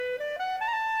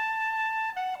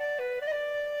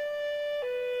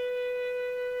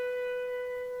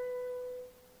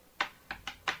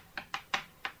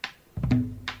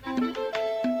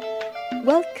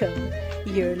Welcome.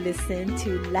 You're listening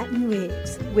to Latin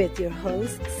Waves with your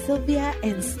hosts, Sylvia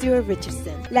and Stuart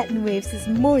Richardson. Latin Waves is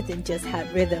more than just hot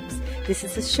rhythms. This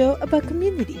is a show about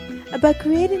community, about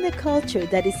creating a culture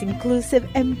that is inclusive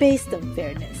and based on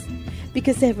fairness.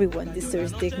 Because everyone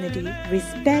deserves dignity,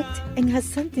 respect, and has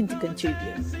something to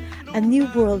contribute. A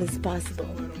new world is possible,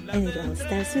 and it all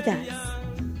starts with us.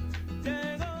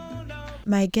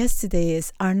 My guest today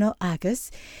is Arnold Agus.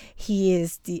 He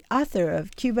is the author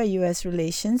of Cuba-U.S.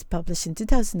 Relations, published in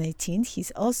 2018.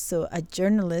 He's also a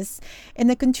journalist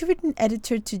and a contributing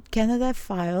editor to Canada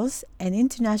Files and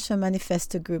International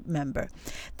Manifesto Group member.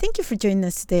 Thank you for joining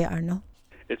us today, Arnold.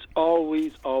 It's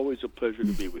always a pleasure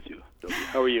to be with you.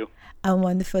 How are you? I'm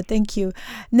wonderful. Thank you.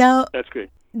 Now, that's great.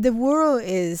 The world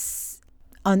is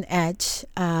on edge,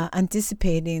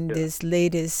 anticipating this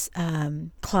latest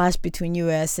clash between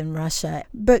U.S. and Russia.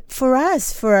 But for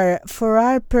us, for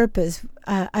our purpose,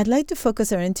 I'd like to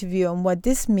focus our interview on what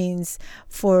this means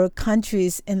for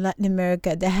countries in Latin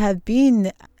America that have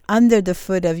been under the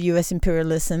foot of U.S.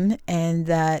 imperialism and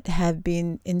that have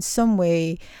been in some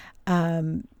way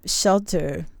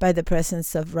sheltered by the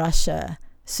presence of Russia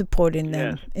supporting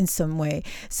them in some way.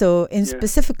 So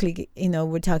specifically,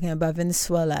 we're talking about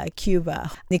Venezuela, Cuba,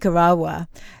 Nicaragua.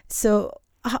 So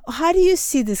how do you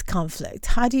see this conflict?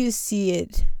 How do you see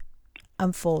it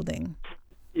unfolding?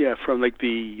 Yeah, from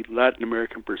the Latin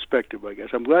American perspective, I guess.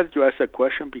 I'm glad that you asked that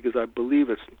question because I believe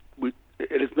it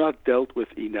is not dealt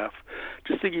with enough.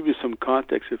 Just to give you some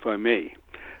context, if I may.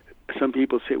 Some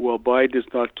people say, well, Biden is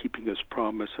not keeping his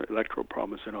promise, electoral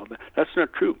promise and all that. That's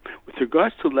not true. With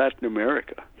regards to Latin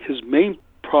America, his main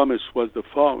promise was the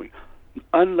following.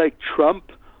 Unlike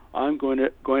Trump, I'm going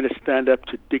to stand up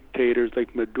to dictators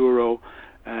like Maduro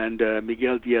and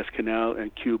Miguel Diaz-Canel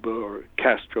and Cuba, or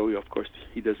Castro. Of course,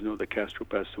 he doesn't know that Castro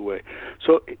passed away.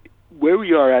 So where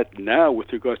we are at now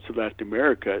with regards to Latin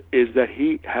America is that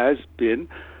he has been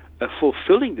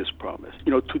fulfilling this promise,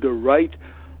 to the right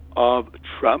of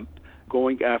Trump,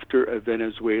 going after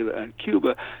Venezuela and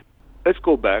Cuba. Let's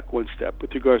go back one step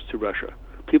with regards to Russia.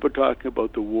 People are talking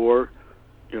about the war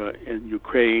in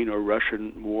Ukraine or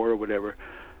Russian war or whatever.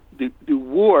 The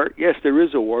war, yes, there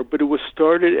is a war, but it was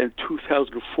started in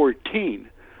 2014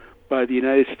 by the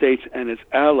United States and its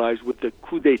allies with the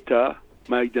coup d'etat,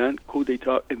 Maidan coup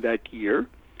d'etat in that year,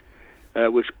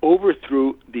 which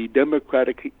overthrew the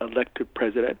democratically elected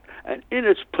president, and in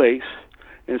its place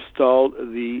installed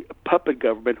the puppet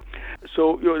government.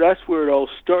 So, that's where it all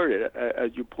started,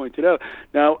 as you pointed out.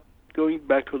 Now, going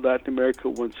back to Latin America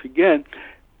once again,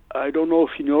 I don't know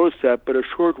if you noticed that, but a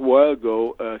short while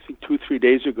ago, I think 2-3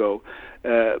 days ago,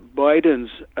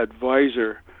 Biden's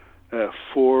advisor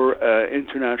for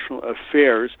international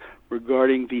affairs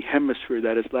regarding the hemisphere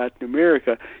that is Latin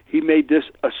America, he made this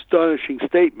astonishing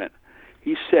statement.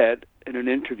 He said, in an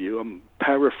interview, I'm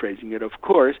paraphrasing it, of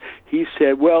course, he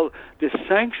said, well, the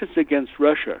sanctions against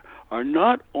Russia are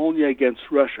not only against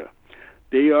Russia,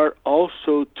 they are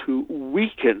also to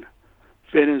weaken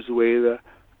Venezuela,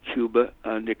 Cuba,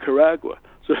 and Nicaragua.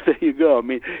 So there you go. I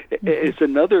mean, it's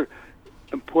another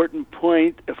important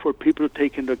point for people to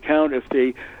take into account if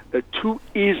they too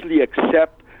easily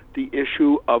accept the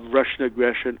issue of Russian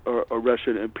aggression or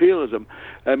Russian imperialism.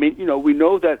 I mean, we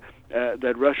know that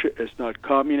Russia is not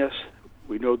communist.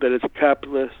 We know that it's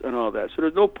capitalist and all that. So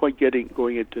there's no point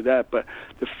going into that. But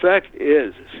the fact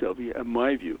is, Sylvia, in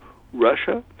my view,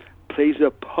 Russia plays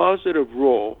a positive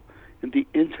role in the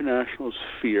international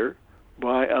sphere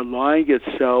by allying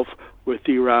itself with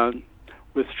Iran,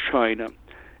 with China,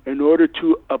 in order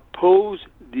to oppose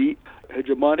the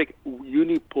hegemonic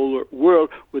unipolar world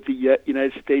which the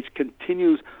United States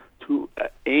continues to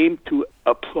aim to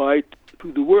apply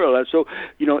to the world. And so,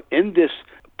 in this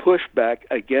pushback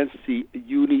against the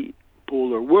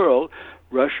unipolar world,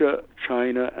 Russia,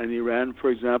 China, and Iran, for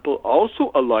example,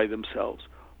 also ally themselves,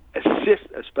 assist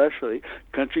especially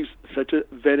countries such as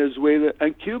Venezuela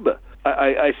and Cuba.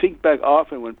 I think back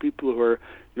often when people who are,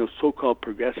 so-called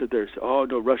progressive, they say, "Oh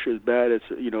no, Russia is bad.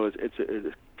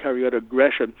 It's carrying out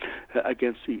aggression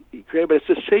against the Ukraine." But it's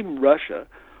the same Russia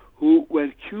who,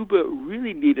 when Cuba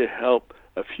really needed help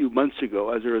a few months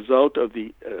ago as a result of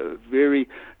the very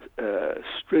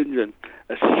stringent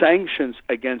sanctions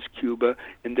against Cuba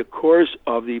in the course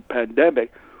of the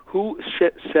pandemic, who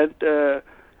sent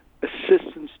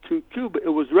assistance to Cuba? It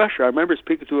was Russia. I remember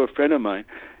speaking to a friend of mine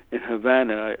in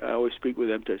Havana. I always speak with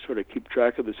them to sort of keep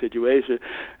track of the situation,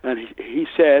 and he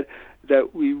said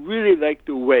that we really like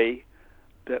the way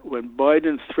that when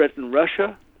Biden threatened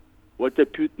Russia, what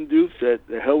did Putin do? Said,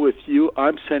 "The hell with you,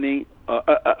 I'm sending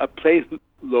a plane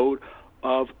load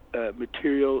of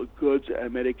material, goods,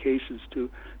 and medications to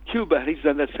Cuba, and he's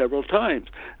done that several times.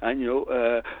 And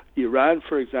Iran,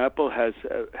 for example, has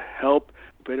helped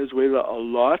Venezuela a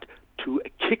lot to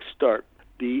kickstart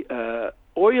the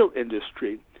oil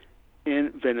industry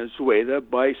in Venezuela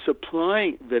by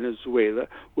supplying Venezuela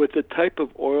with the type of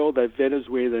oil that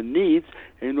Venezuela needs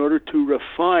in order to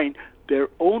refine their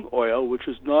own oil, which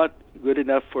is not good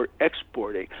enough for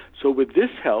exporting. So with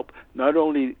this help, not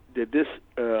only did this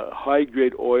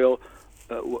high-grade oil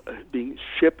being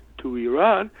shipped to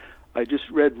Iran, I just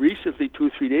read recently,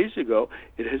 2-3 days ago,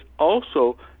 it has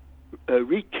also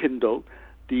rekindled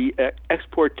the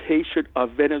exportation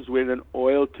of Venezuelan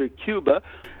oil to Cuba.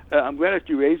 I'm glad that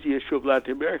you raised the issue of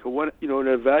Latin America. In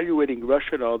evaluating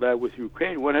Russia and all that with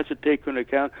Ukraine, one has to take into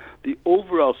account the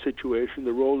overall situation,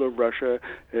 the role of Russia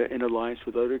in alliance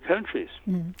with other countries.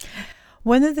 Mm.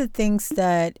 One of the things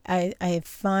that I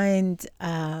find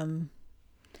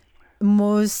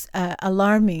most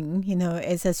alarming,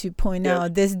 is, as you point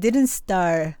out, this didn't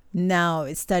start now.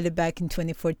 It started back in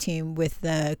 2014 with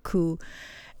the coup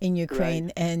in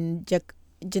Ukraine and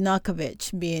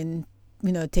Yanukovych being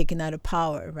taken out of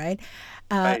power, right?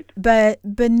 Right. But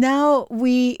now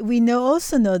we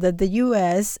also know that the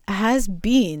U.S. has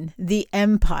been the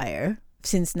empire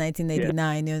since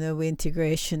 1989, with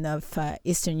integration of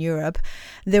Eastern Europe.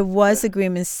 There was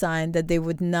agreements signed that they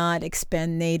would not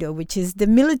expand NATO, which is the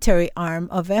military arm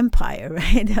of empire,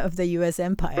 right, of the U.S.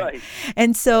 empire. Right.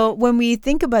 And so when we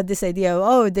think about this idea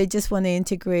of, they just want to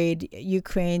integrate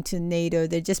Ukraine to NATO,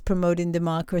 they're just promoting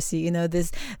democracy,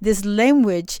 this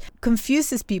language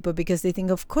confuses people because they think,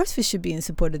 of course we should be in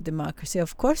support of democracy,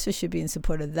 of course we should be in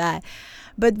support of that.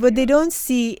 But what they don't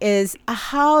see is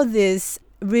how this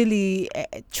really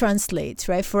translates,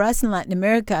 right? For us in Latin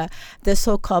America, the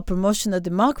so-called promotion of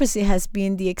democracy has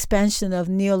been the expansion of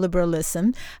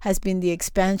neoliberalism, has been the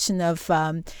expansion of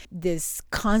this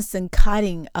constant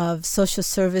cutting of social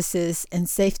services and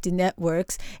safety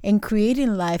networks and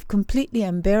creating life completely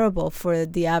unbearable for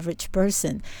the average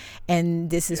person.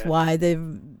 And this is why the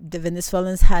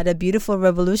Venezuelans had a beautiful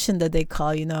revolution that they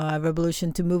call, a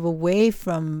revolution to move away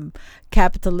from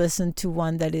capitalism to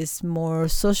one that is more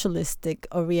socialistic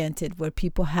oriented, where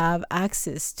people have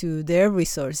access to their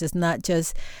resources, not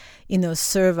just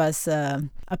serve as a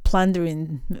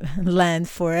plundering land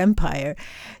for empire.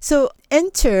 So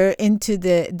enter into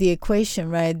the equation,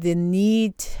 right, the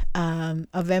need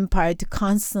of empire to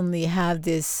constantly have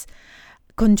this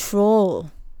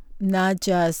control, not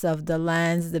just of the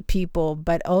lands, the people,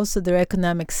 but also their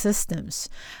economic systems.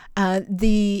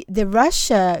 The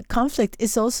Russia conflict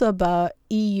is also about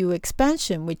EU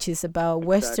expansion, which is about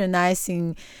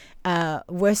westernized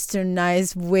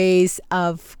ways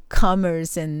of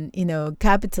commerce and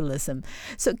capitalism.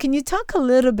 So can you talk a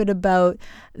little bit about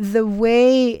the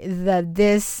way that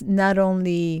this not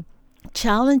only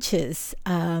challenges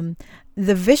the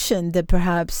vision that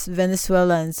perhaps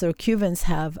Venezuelans or Cubans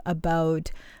have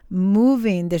about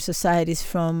moving their societies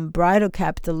from bridal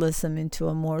capitalism into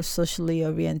a more socially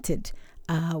oriented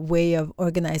way of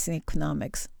organizing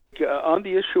economics? On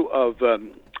the issue of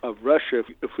Russia,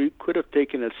 if we could have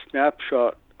taken a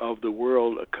snapshot of the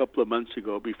world a couple of months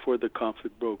ago before the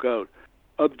conflict broke out,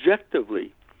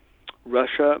 objectively,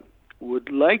 Russia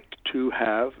would like to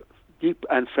have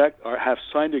have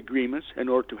signed agreements in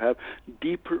order to have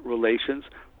deeper relations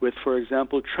with, for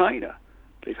example, China.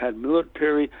 They've had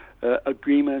military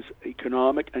agreements,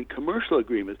 economic and commercial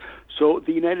agreements. So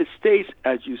the United States,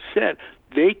 as you said,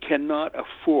 they cannot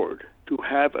afford to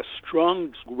have a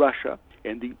strong Russia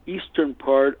in the eastern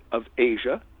part of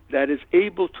Asia that is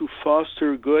able to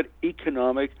foster good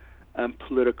economic and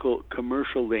political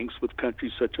commercial links with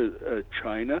countries such as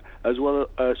China, as well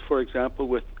as, for example,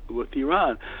 with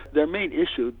Iran. Their main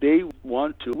issue, they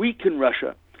want to weaken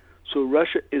Russia. So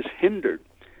Russia is hindered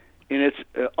in its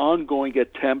ongoing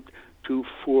attempt to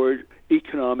forge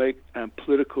economic and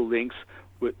political links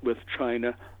with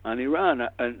China and Iran.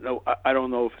 I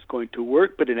don't know if it's going to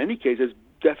work, but in any case, it's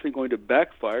definitely going to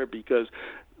backfire, because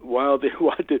while they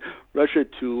wanted Russia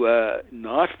to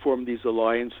not form these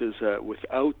alliances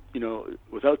without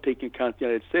taking account the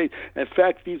United States, in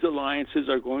fact, these alliances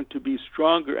are going to be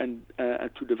stronger and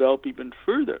to develop even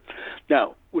further.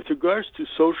 Now, with regards to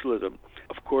socialism,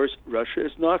 of course, Russia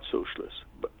is not socialist.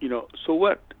 But, so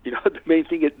what? The main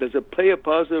thing is, does it play a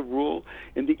positive role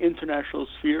in the international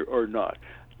sphere or not?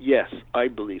 Yes, I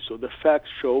believe so. The facts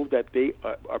show that they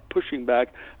are pushing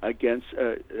back against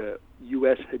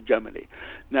U.S. hegemony.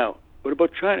 Now, what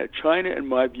about China? China, in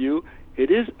my view,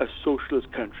 it is a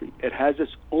socialist country. It has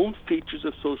its own features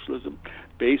of socialism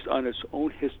based on its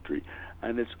own history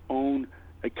and its own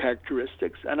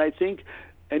characteristics. And I think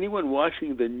anyone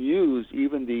watching the news,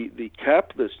 even the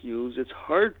capitalist news, it's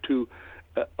hard to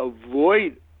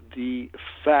avoid the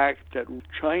fact that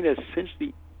China, since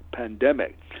the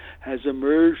pandemic, has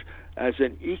emerged as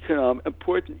an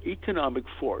important economic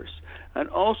force, and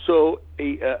also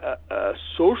a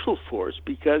social force,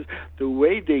 because the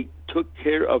way they took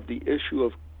care of the issue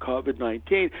of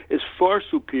COVID-19 is far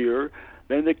superior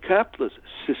than the capitalist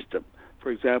system.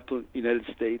 For example, in the United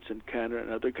States and Canada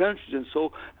and other countries,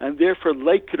 and therefore,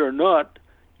 like it or not,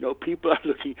 people are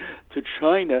looking to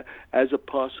China as a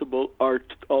possible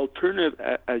alternative,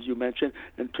 as you mentioned,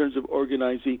 in terms of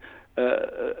organizing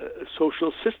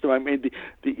social system. I mean,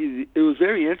 it was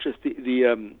very interesting.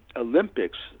 The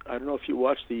Olympics. I don't know if you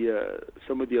watched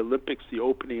some of the Olympics, the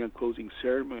opening and closing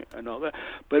ceremony and all that,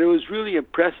 but it was really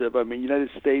impressive. I mean, United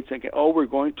States and we're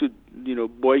going to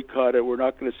boycott it. We're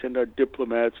not going to send our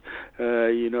diplomats,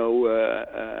 and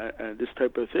this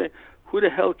type of thing. Who the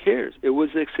hell cares? It was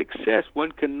a success.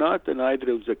 One cannot deny that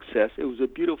it was a success. It was a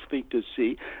beautiful thing to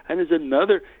see, and is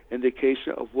another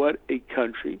indication of what a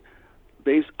country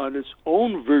based on its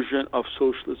own version of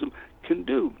socialism can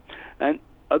do. And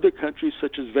other countries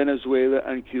such as Venezuela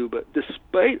and Cuba,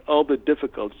 despite all the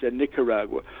difficulties, and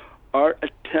Nicaragua, are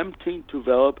attempting to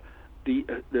develop the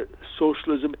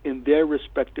socialism in their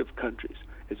respective countries.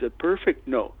 Is it perfect?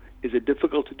 No. Is it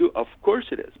difficult to do? Of course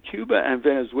it is. Cuba and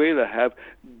Venezuela have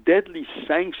deadly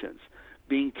sanctions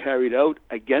being carried out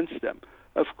against them.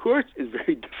 Of course, it's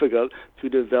very difficult to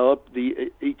develop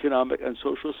the economic and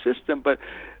social system, but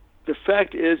the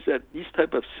fact is that these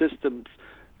type of systems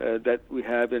that we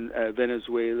have in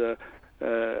Venezuela,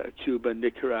 Cuba,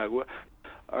 Nicaragua,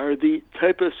 are the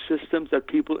type of systems that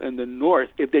people in the North,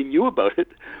 if they knew about it,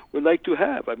 would like to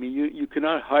have. I mean, you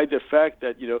cannot hide the fact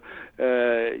that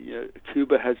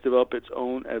Cuba has developed its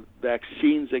own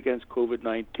vaccines against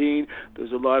COVID-19.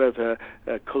 There's a lot of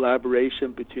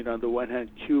collaboration between, on the one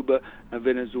hand, Cuba and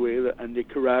Venezuela and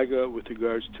Nicaragua with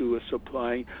regards to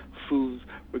supplying foods,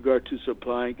 regard to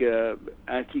supplying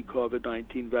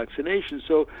anti-COVID-19 vaccination.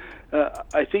 So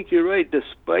I think you're right.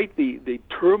 Despite the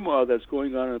turmoil that's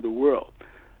going on in the world,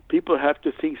 people have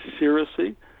to think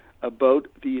seriously about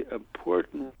the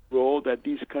important role that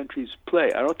these countries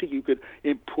play. I don't think you could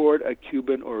import a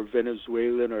Cuban or a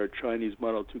Venezuelan or a Chinese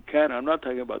model to Canada. I'm not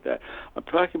talking about that. I'm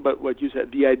talking about what you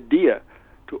said, the idea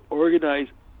to organize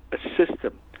a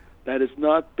system that is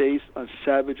not based on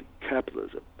savage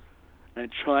capitalism.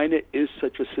 And China is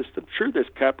such a system. Sure, there's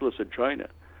capitalists in China,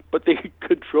 but they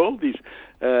control these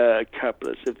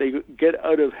capitalists. If they get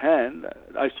out of hand,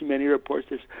 I see many reports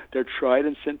they're tried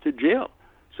and sent to jail.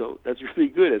 So that's really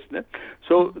good, isn't it?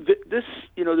 So this,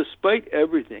 despite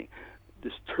everything,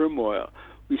 this turmoil,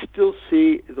 we still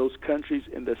see those countries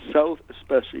in the south,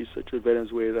 especially such as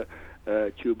Venezuela,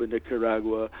 Cuba,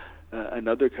 Nicaragua, and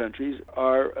other countries,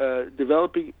 are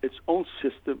developing its own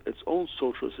system, its own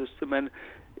social system, and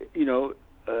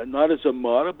not as a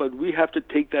model, but we have to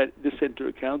take this into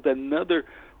account, that another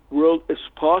world is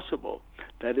possible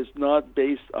that is not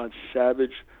based on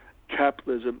savage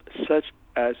capitalism, such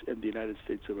as in the United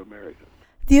States of America.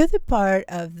 The other part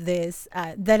of this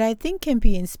that I think can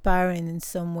be inspiring in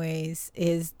some ways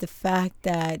is the fact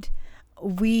that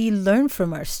we learn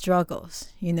from our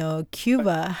struggles.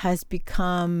 Cuba has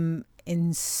become,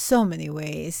 in so many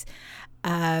ways,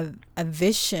 a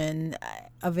vision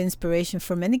of inspiration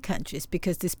for many countries,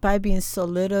 because despite being so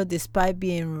little, despite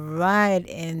being right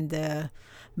in the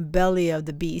belly of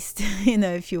the beast,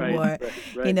 if you were,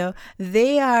 right.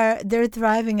 they're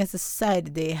thriving as a society.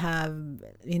 They have,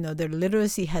 their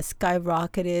literacy has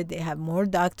skyrocketed. They have more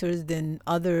doctors than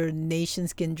other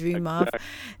nations can dream of.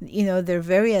 They're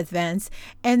very advanced.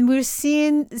 And we're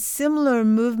seeing similar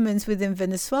movements within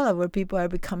Venezuela, where people are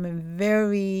becoming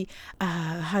very,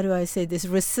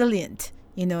 resilient,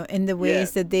 in the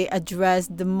ways that they address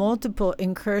the multiple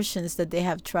incursions that they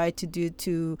have tried to do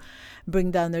to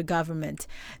bring down their government.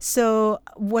 So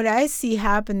what I see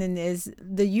happening is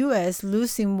the U.S.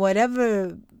 losing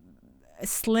whatever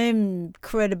slim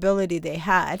credibility they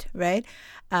had, right?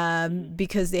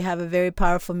 Because they have a very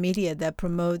powerful media that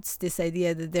promotes this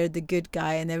idea that they're the good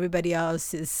guy and everybody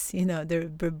else is, they're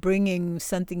bringing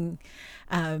something,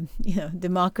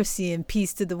 democracy and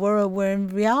peace to the world, where in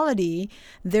reality,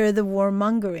 they're the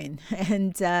warmongering.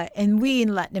 And we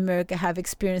in Latin America have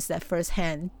experienced that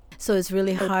firsthand. So it's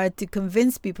really hard to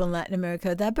convince people in Latin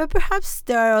America of that. But perhaps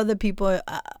there are other people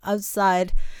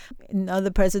outside in other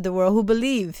parts of the world who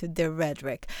believe their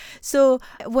rhetoric. So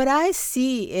what I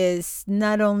see is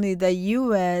not only the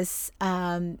U.S.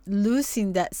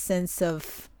 Losing that sense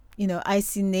of, I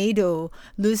see NATO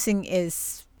losing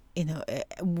its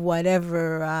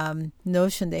whatever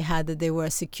notion they had that they were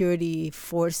a security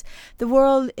force. The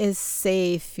world is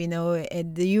safe, in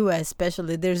the U.S.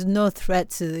 especially. There's no threat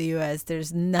to the U.S.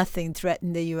 There's nothing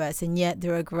threatening the U.S., and yet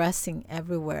they're aggressing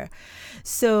everywhere.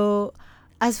 So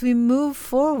as we move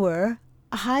forward,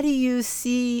 how do you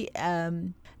see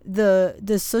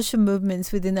the social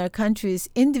movements within our countries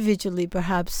individually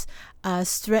perhaps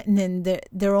strengthening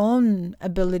their own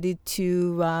ability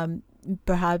to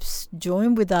perhaps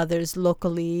join with others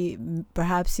locally,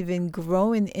 perhaps even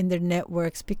grow in their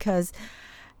networks, because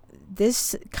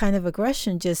this kind of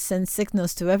aggression just sends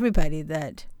signals to everybody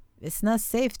that it's not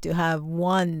safe to have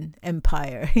one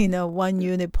empire, one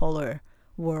unipolar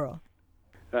world.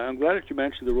 I'm glad that you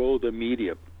mentioned the role of the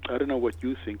media. I don't know what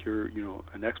you think. You're,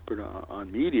 an expert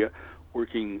on media,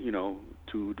 working,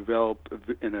 to develop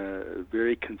in a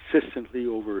very consistently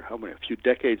over a few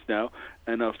decades now,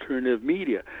 an alternative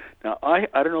media. Now, I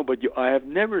don't know about you. I have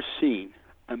never seen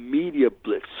a media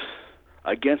blitz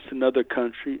against another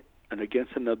country and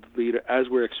against another leader as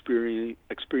we're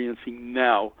experiencing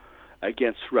now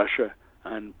against Russia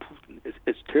and Putin.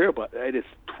 It's terrible. It is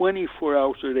 24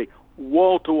 hours a day,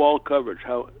 wall-to-wall coverage,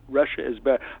 how Russia is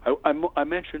bad.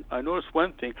 I noticed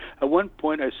one thing. At one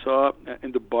point I saw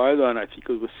in the byline, I think it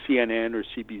was with CNN or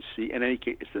CBC, in any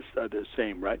case, it's the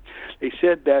same, right? They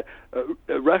said that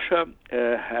Russia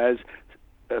has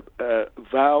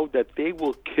vowed that they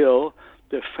will kill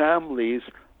the families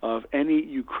of any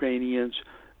Ukrainians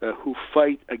who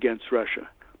fight against Russia.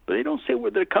 But they don't say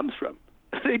where that comes from.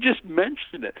 They just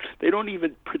mention it. They don't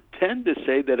even pretend to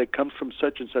say that it comes from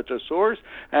such and such a source,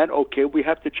 and okay, we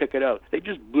have to check it out. They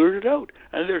just blurt it out.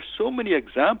 And there's so many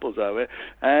examples of it.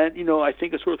 And, I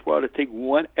think it's worthwhile to take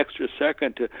one extra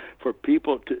second for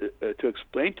people to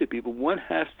explain to people. One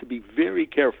has to be very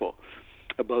careful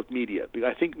about media.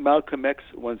 I think Malcolm X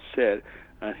once said,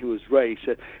 and he was right, he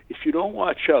said, if you don't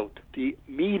watch out, the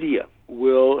media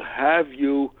will have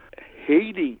you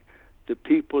hating the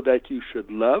people that you should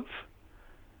love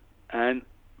and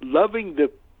loving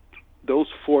those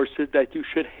forces that you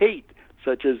should hate,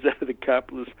 such as the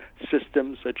capitalist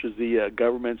system, such as the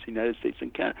governments, the United States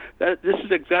and Canada. This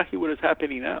is exactly what is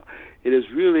happening now. It is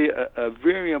really a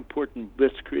very important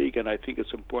blitzkrieg, and I think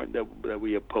it's important that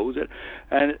we oppose it.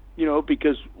 And,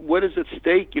 because what is at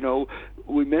stake,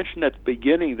 we mentioned at the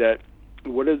beginning that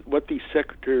what the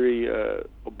Secretary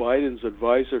Biden's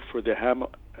advisor for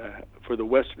the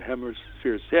Western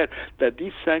Hemisphere said, that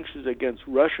these sanctions against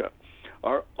Russia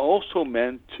are also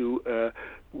meant to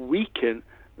weaken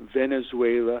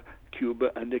Venezuela,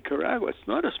 Cuba, and Nicaragua. It's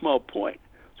not a small point.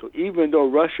 So even though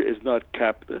Russia is not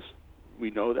capitalist, we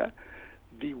know that,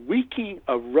 the weakening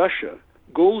of Russia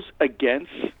goes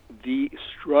against the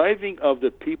striving of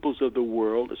the peoples of the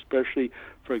world, especially,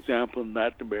 for example, in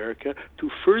Latin America, to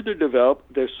further develop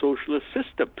their socialist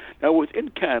system. Now, within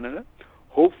Canada,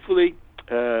 hopefully,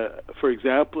 for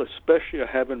example, especially I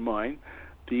have in mind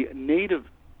the native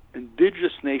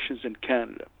indigenous nations in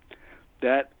Canada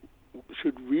that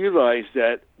should realize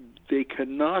that they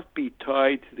cannot be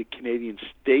tied to the Canadian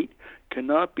state,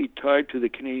 cannot be tied to the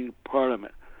Canadian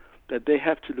Parliament, that they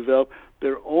have to develop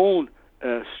their own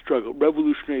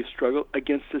revolutionary struggle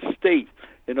against the state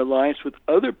in alliance with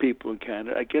other people in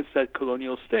Canada against that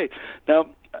colonial state. Now,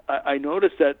 I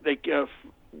noticed that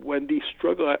when the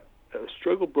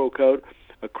struggle broke out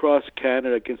across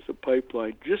Canada against the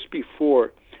pipeline just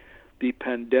before the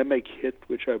pandemic hit,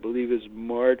 which I believe is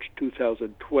March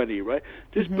 2020, right?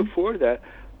 Just before that,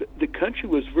 the country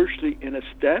was virtually in a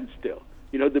standstill.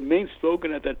 The main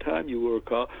slogan at that time, you will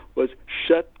recall, was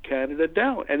 "Shut Canada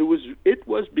Down," and it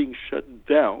was being shut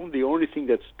down. The only thing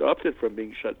that stopped it from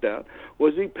being shut down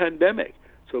was the pandemic.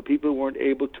 So people weren't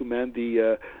able to man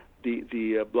the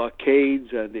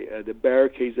blockades and the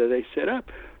barricades that they set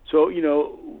up. So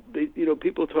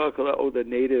people talk a lot, the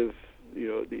native,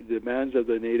 the demands of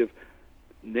the native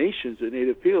nations, the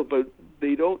native people, but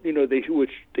they don't,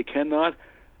 they cannot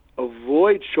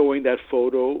avoid showing that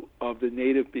photo of the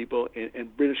native people in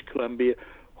British Columbia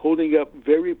holding up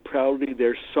very proudly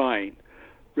their sign,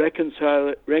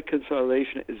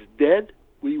 reconciliation is dead,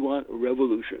 we want a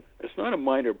revolution. It's not a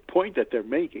minor point that they're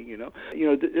making,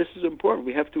 this is important.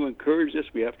 We have to encourage this,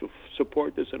 we have to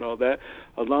support this and all that,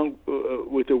 along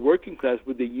with the working class,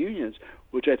 with the unions,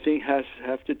 which I think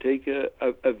have to take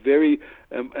a very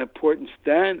important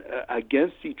stand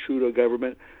against the Trudeau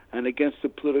government and against the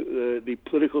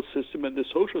political system and the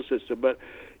social system. But,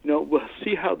 we'll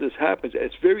see how this happens.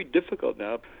 It's very difficult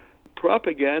now.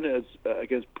 Propaganda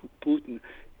against Putin,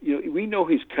 we know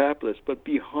he's capitalist, but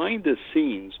behind the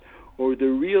scenes, or the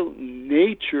real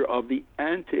nature of the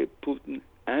anti-Putin,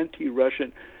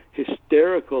 anti-Russian,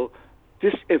 hysterical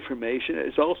disinformation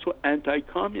is also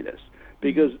anti-communist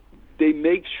because they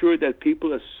make sure that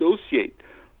people associate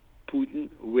Putin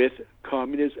with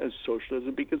communism and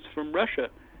socialism because from Russia.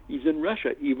 He's in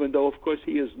Russia, even though, of course,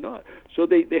 he is not. So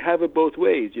they have it both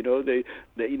ways. They know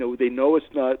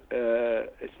it's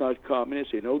not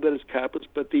communist. They know that it's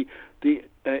capitalist, but the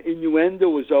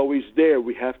innuendo is always there.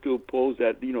 We have to oppose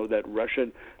that that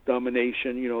Russian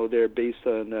domination. They're based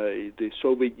on the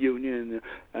Soviet Union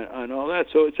and all that.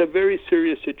 So it's a very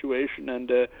serious situation,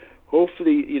 and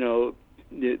hopefully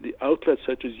the outlets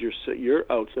such as your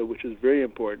outlet, which is very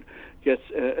important, gets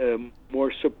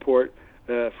more support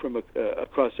from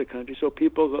across the country, so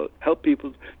people help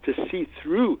people to see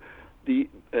through the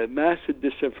massive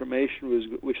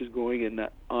disinformation which is going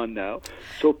on now,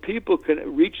 so people can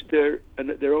reach their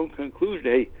own conclusion.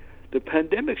 Hey, the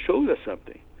pandemic showed us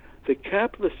something. The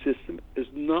capitalist system is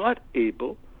not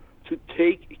able to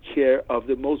take care of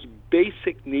the most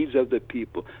basic needs of the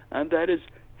people, and that is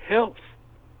health.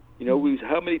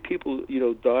 How many people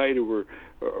died or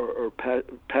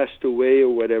passed away or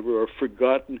whatever, or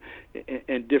forgotten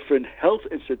in different health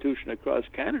institutions across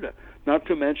Canada. Not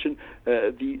to mention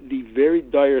the very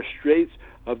dire straits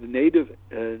of the native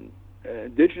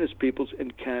indigenous peoples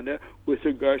in Canada with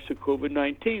regards to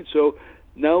COVID-19. So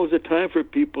now is the time for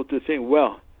people to think,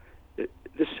 well,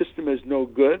 this system is no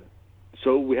good,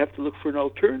 so we have to look for an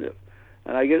alternative.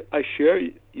 And I share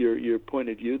your point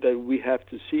of view that we have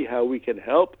to see how we can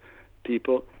help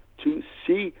people to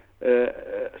see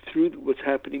through what's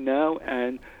happening now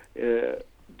and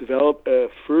develop a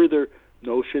further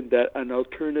notion that an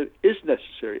alternative is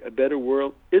necessary. A better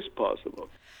world is possible.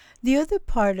 The other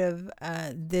part of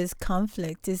this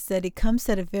conflict is that it comes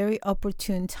at a very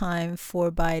opportune time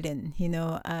for Biden.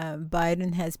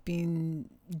 Biden has been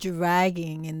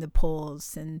dragging in the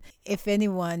polls, and if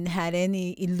anyone had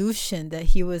any illusion that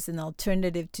he was an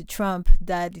alternative to Trump,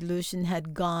 that illusion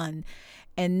had gone.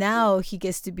 And now he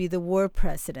gets to be the war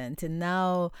president. And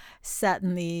now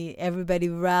suddenly everybody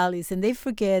rallies and they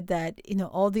forget that,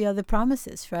 all the other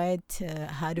promises, right?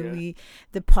 The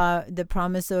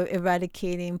promise of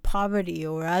eradicating poverty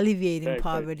or alleviating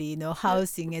poverty,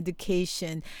 housing,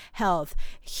 education, health.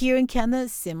 Here in Canada,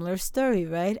 similar story,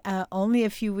 right? Only a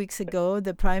few weeks ago,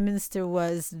 the Prime Minister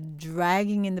was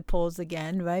dragging in the polls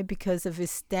again, right? Because of his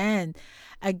stand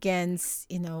against,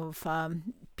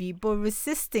 people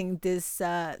resisting this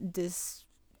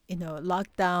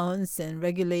lockdowns and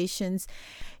regulations.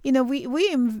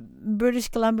 We in British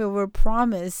Columbia were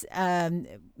promised,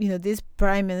 this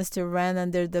Prime Minister ran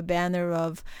under the banner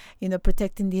of,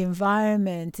 protecting the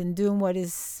environment and doing what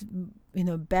is,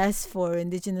 best for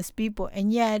Indigenous people.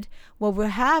 And yet what we're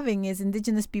having is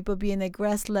Indigenous people being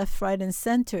aggressed left, right, and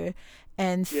center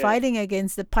and fighting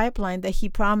against the pipeline that he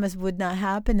promised would not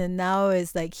happen. And now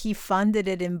it's like he funded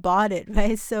it and bought it,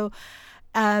 right? So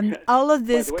all of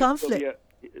this conflict.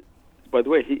 By the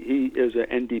way, he is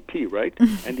an NDP, right?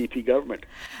 NDP government.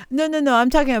 No. I'm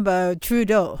talking about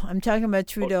Trudeau.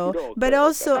 Trudeau. But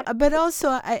also,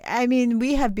 I mean,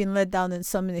 we have been let down on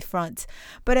so many fronts.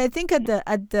 But I think at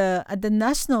the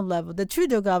national level, the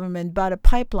Trudeau government bought a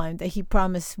pipeline that he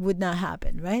promised would not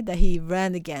happen, right? That he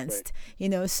ran against.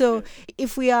 Right. So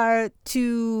if we are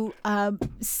to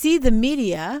see the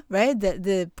media, right,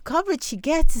 the coverage he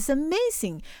gets is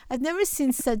amazing. I've never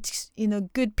seen such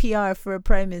good PR for a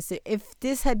prime minister. If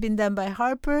this had been done by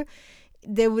Harper,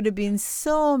 there would have been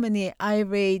so many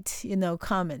irate,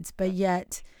 comments. But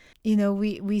yet,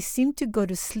 we seem to go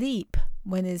to sleep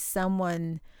when it's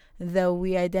someone that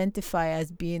we identify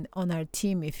as being on our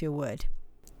team, if you would.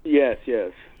 Yes.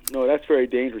 No, that's very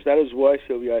dangerous. That is why,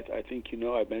 Sylvia, I think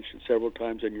I've mentioned several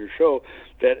times on your show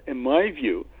that, in my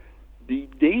view, the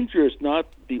danger is not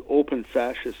the open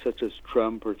fascists such as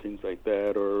Trump or things like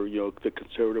that, or the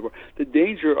conservative. The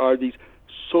danger are these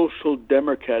social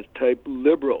democrat type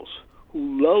liberals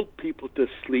who lull people to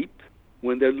sleep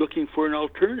when they're looking for an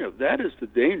alternative. That is the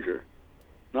danger.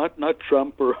 Not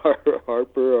Trump or Harper,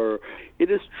 or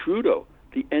it is Trudeau,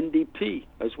 the NDP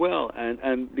as well,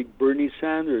 and the Bernie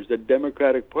Sanders, the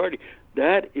Democratic Party.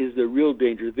 That is the real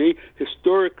danger. They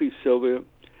historically, Sylvia,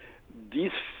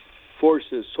 these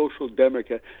forces, social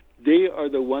democrat, they are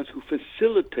the ones who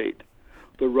facilitate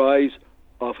the rise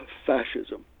of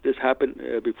fascism. This happened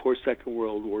before Second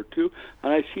World War II,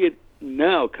 and I see it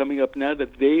now, coming up now,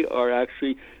 that they are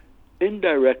actually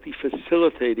indirectly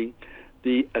facilitating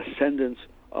the ascendance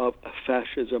of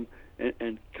fascism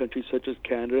in countries such as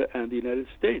Canada and the United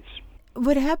States.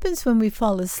 What happens when we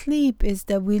fall asleep is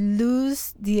that we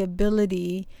lose the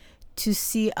ability to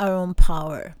see our own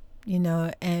power.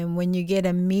 and when you get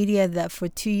a media that for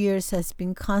 2 years has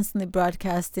been constantly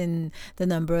broadcasting the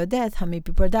number of deaths, how many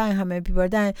people are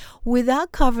dying,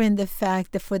 without covering the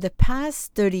fact that for the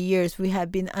past 30 years we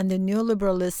have been under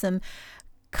neoliberalism,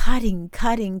 cutting,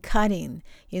 funding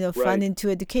to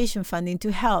education, funding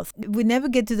to health. We never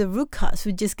get to the root cause.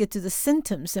 We just get to the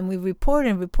symptoms, and we report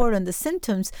on the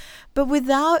symptoms, but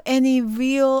without any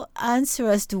real answer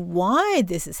as to why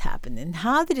this is happening.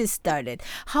 How did it start?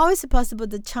 How is it possible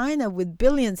that China, with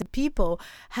billions of people,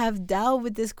 have dealt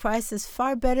with this crisis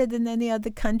far better than any other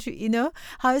country?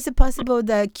 How is it possible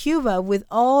that Cuba, with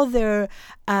all their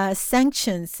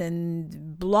sanctions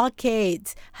and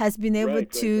blockades, has been able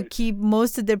to keep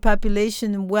most of their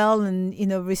population well and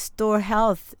restore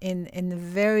health in a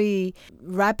very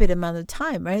rapid amount of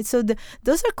time, right? So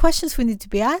those are questions we need to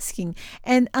be asking,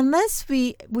 and unless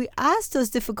we ask those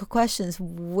difficult questions,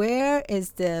 where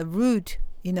is the root?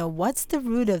 What's the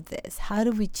root of this? How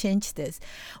do we change this?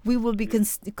 We will be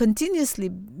continuously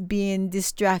being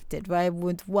distracted, right?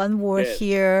 With one war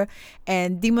here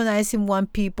and demonizing one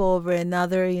people over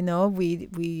another.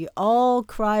 We all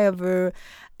cry over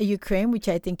Ukraine, which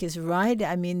I think is right.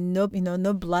 I mean, no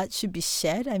blood should be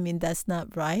shed. I mean, that's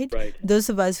not right. Those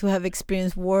of us who have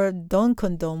experienced war don't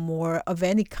condone war of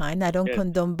any kind. I don't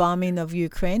condone bombing of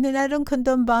Ukraine, and I don't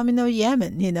condone bombing of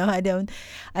Yemen.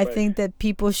 I think that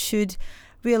people should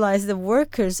realize the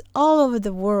workers all over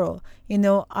the world,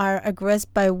 are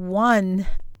aggressed by one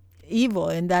evil,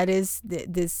 and that is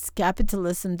this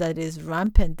capitalism that is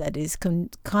rampant, that is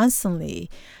constantly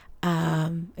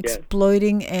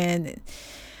exploiting and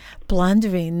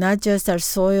plundering not just our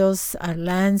soils, our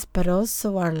lands, but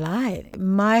also our lives.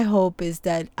 My hope is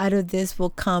that out of this will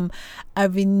come a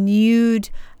renewed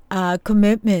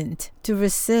commitment to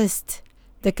resist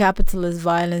the capitalist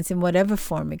violence in whatever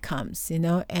form it comes,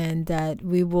 and that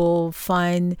we will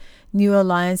find new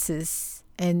alliances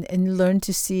and learn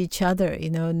to see each other,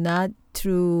 not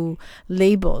through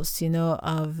labels,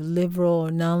 of liberal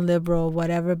or non-liberal,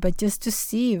 whatever, but just to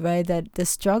see, right, that the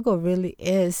struggle really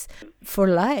is for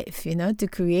life, to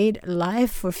create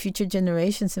life for future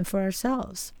generations and for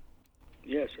ourselves.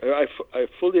 Yes, I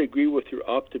fully agree with your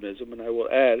optimism, and I will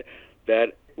add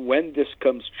that when this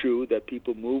comes true, that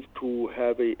people move to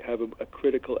have a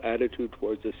critical attitude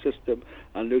towards the system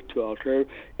and look to alter,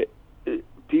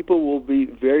 people will be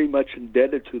very much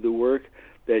indebted to the work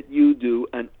that you do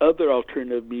and other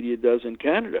alternative media does in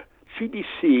Canada.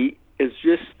 CBC is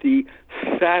just the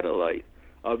satellite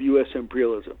of U.S.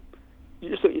 imperialism.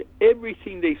 So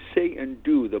everything they say and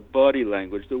do, the body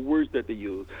language, the words that they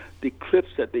use, the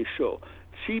clips that they show,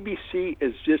 CBC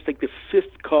is just like the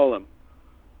fifth column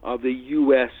of the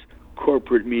U.S.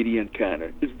 corporate media in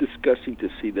Canada. It's disgusting to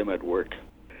see them at work.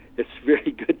 It's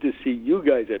very good to see you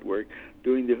guys at work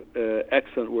doing the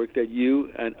excellent work that you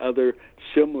and other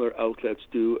similar outlets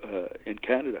do in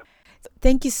Canada.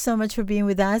 Thank you so much for being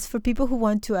with us. For people who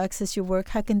want to access your work,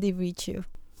 how can they reach you?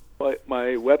 My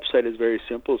website is very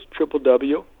simple. It's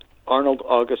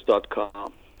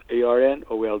www.arnoldaugust.com.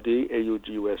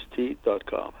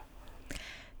 ARNOLDAUGUST.com.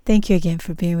 Thank you again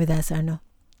for being with us, Arnold.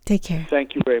 Take care.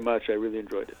 Thank you very much. I really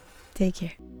enjoyed it. Take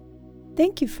care.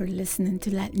 Thank you for listening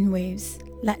to Latin Waves.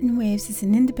 Latin Waves is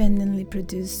an independently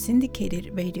produced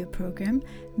syndicated radio program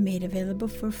made available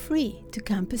for free to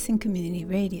campus and community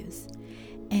radios,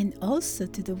 and also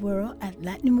to the world at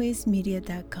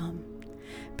latinwavesmedia.com.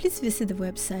 Please visit the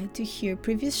website to hear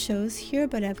previous shows, hear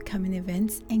about upcoming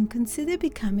events, and consider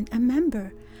becoming a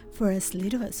member for as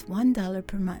little as $1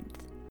 per month.